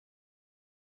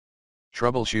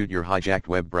Troubleshoot your hijacked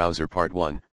web browser Part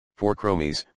 1, for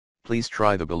Chromies, please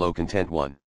try the below content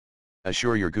 1.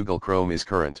 Assure your Google Chrome is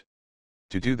current.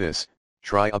 To do this,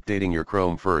 try updating your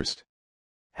Chrome first.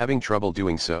 Having trouble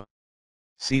doing so?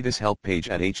 See this help page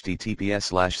at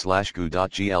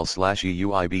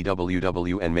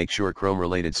https://goo.gl/euibww and make sure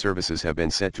Chrome-related services have been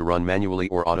set to run manually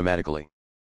or automatically.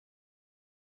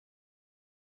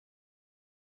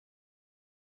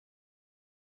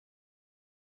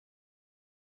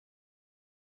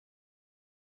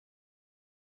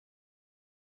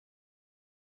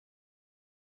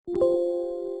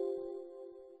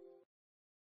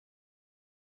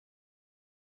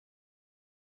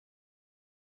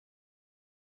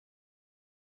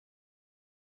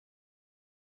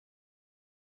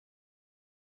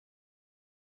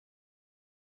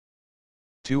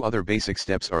 Two other basic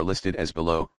steps are listed as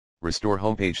below. Restore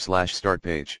homepage/start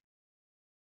page.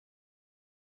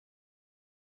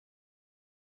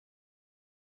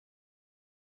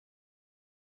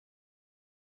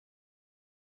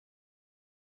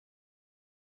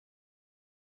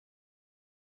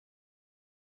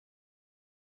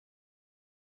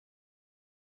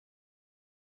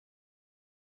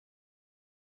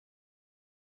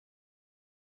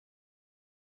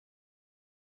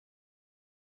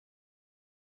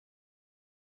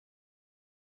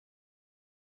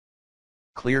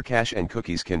 Clear cache and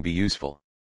cookies can be useful.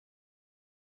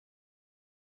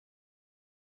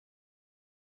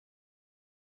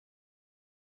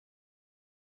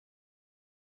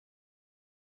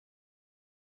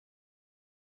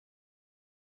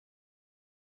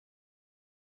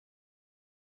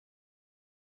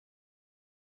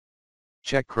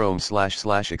 Check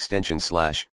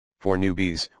Chrome//extension/ for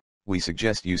newbies. We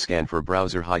suggest you scan for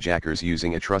browser hijackers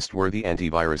using a trustworthy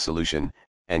antivirus solution,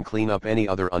 and clean up any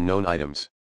other unknown items.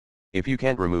 If you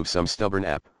can't remove some stubborn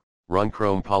app, run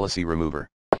Chrome Policy Remover.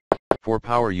 For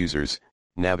power users,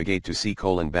 navigate to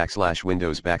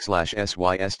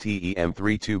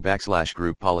c:\/windows/system32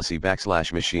 /group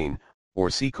policy/machine, or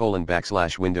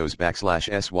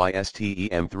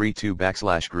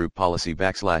c:\/windows/system32 /group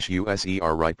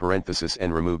policy/user right parenthesis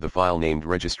and remove the file named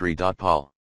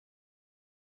registry.pol.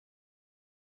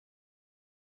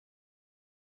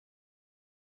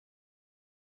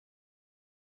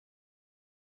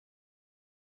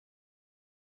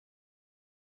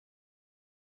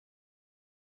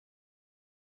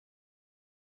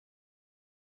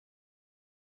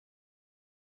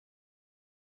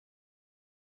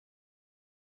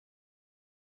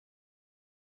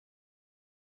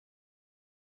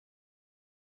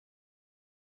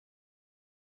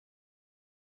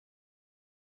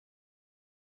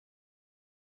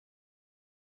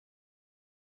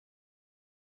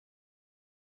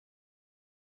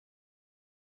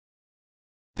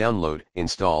 Download,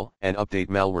 install, and update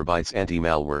Malwarebytes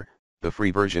Anti-Malware, the free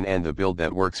version and the build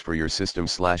that works for your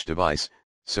system/device,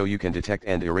 so you can detect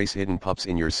and erase hidden pups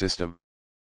in your system.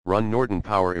 Run Norton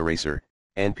Power Eraser,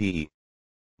 NPE.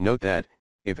 Note that,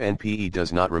 if NPE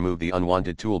does not remove the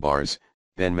unwanted toolbars,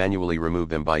 then manually remove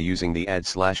them by using the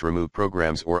add/remove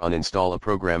programs or uninstall a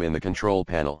program in the control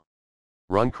panel.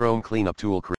 Run Chrome Cleanup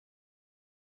Tool.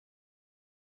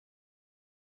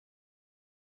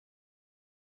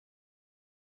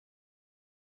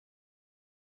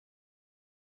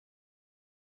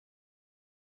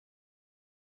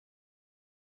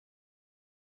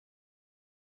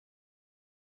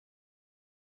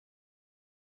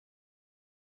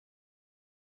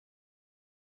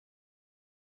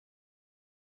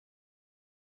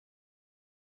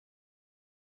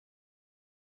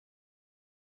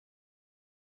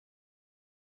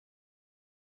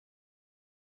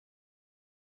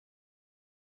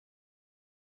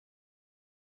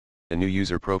 A new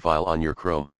user profile on your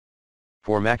Chrome.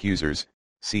 For Mac users,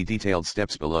 see detailed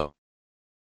steps below.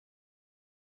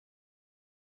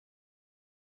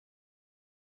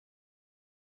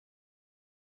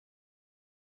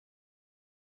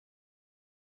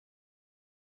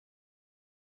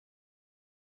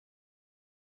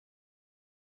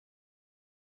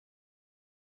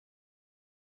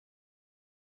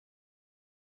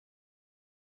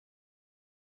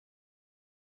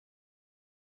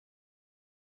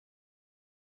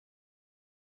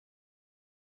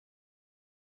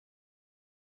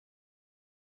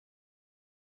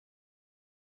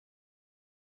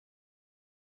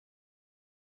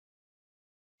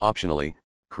 Optionally,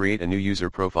 create a new user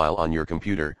profile on your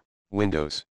computer,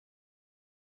 Windows.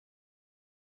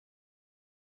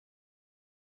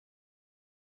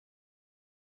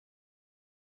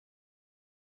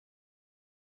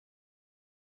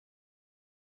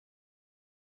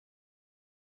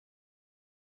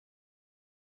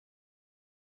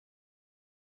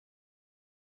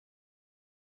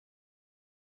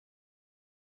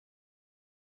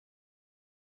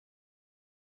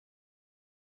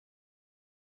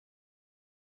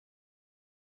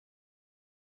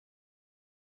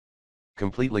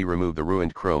 Completely remove the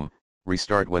ruined Chrome,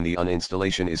 restart when the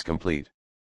uninstallation is complete.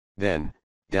 Then,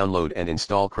 download and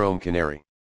install Chrome Canary.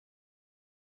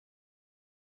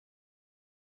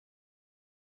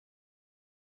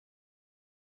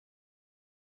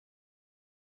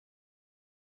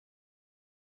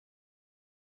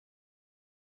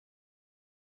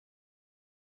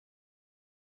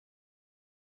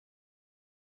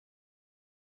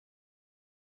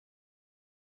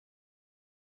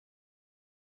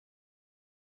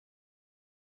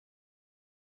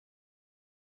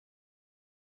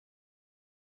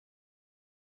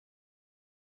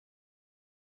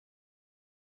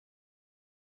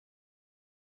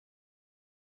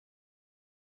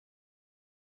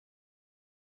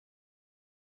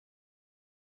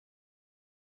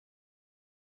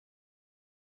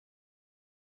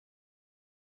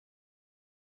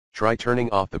 Try turning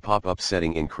off the pop-up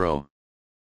setting in Chrome.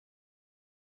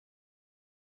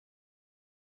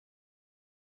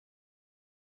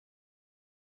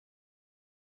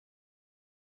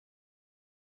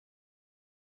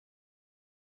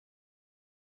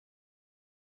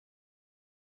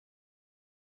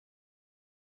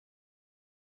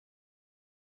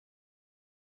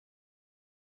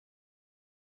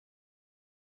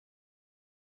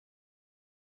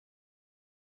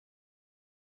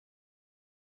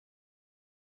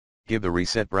 Give the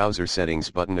Reset Browser Settings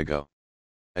button a go.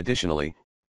 Additionally,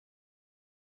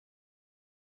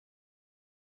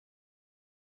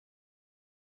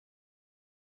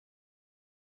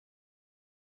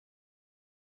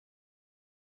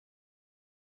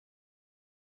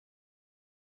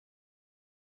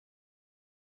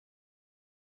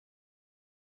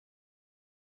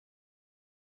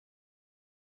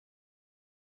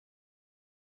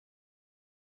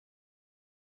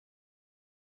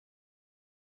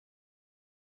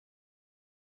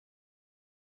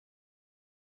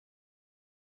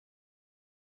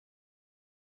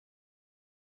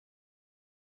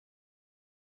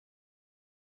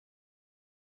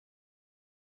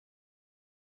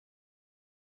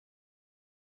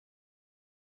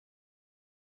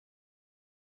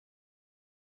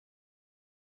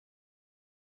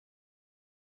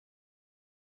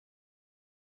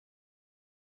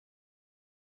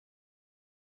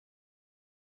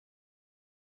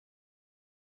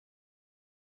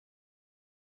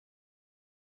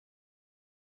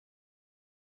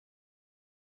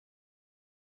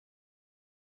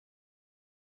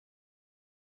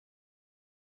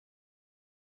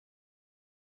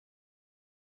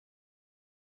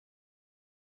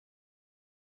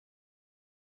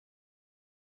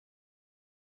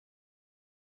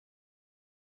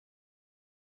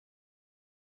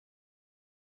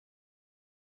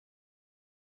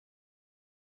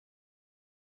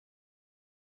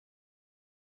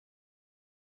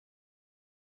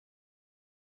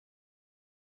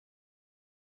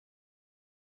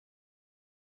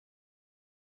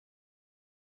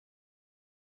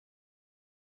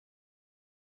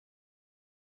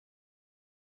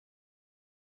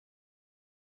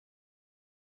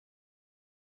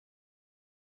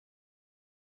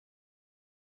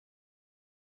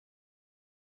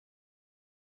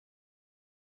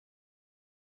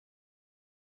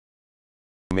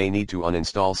 you may need to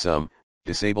uninstall some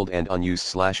disabled and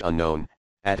unused/unknown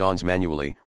add-ons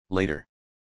manually later.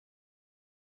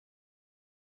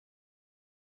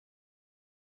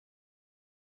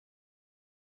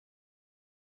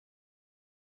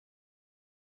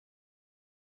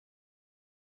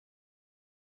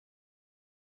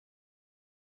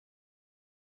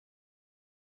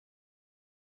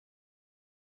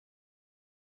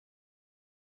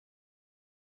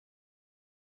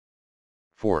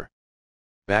 Four.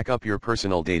 Back up your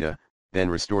personal data, then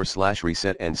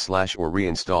restore/reset and/or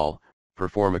reinstall,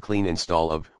 perform a clean install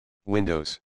of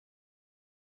Windows.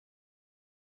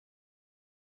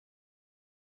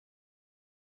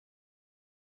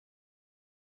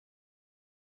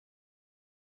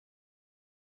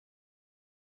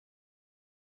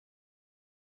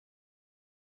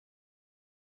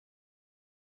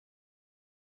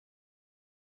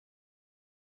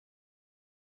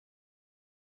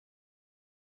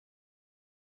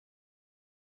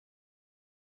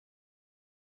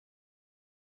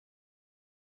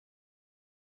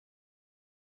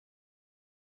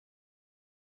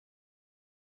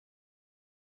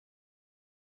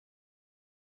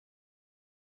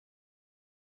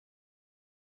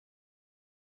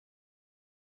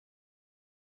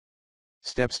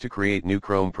 Steps to create new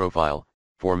Chrome profile.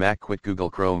 For Mac, quit Google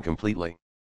Chrome completely.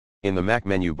 In the Mac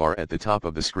menu bar at the top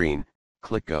of the screen,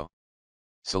 click Go.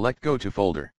 Select Go to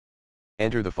Folder.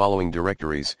 Enter the following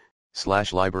directories: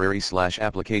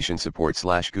 /library/application support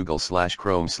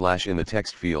 /google/chrome/ in the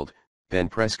text field, then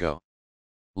press go.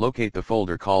 Locate the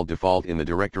folder called default in the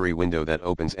directory window that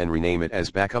opens and rename it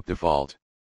as backup default.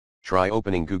 Try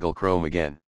opening Google Chrome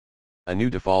again. A new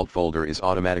default folder is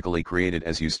automatically created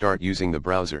as you start using the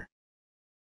browser.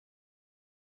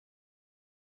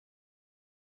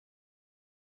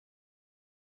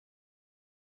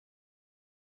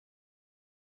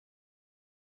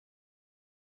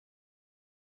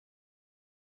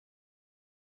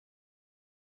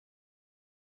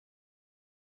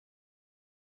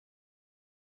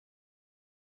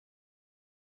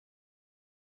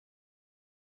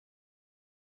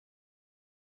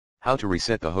 How to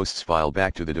reset the host's file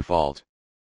back to the default.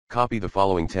 Copy the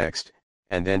following text,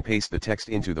 and then paste the text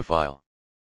into the file.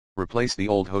 Replace the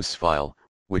old host's file,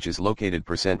 which is located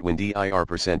 %windir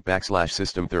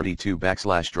 %/system32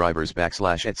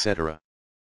 /drivers / etc.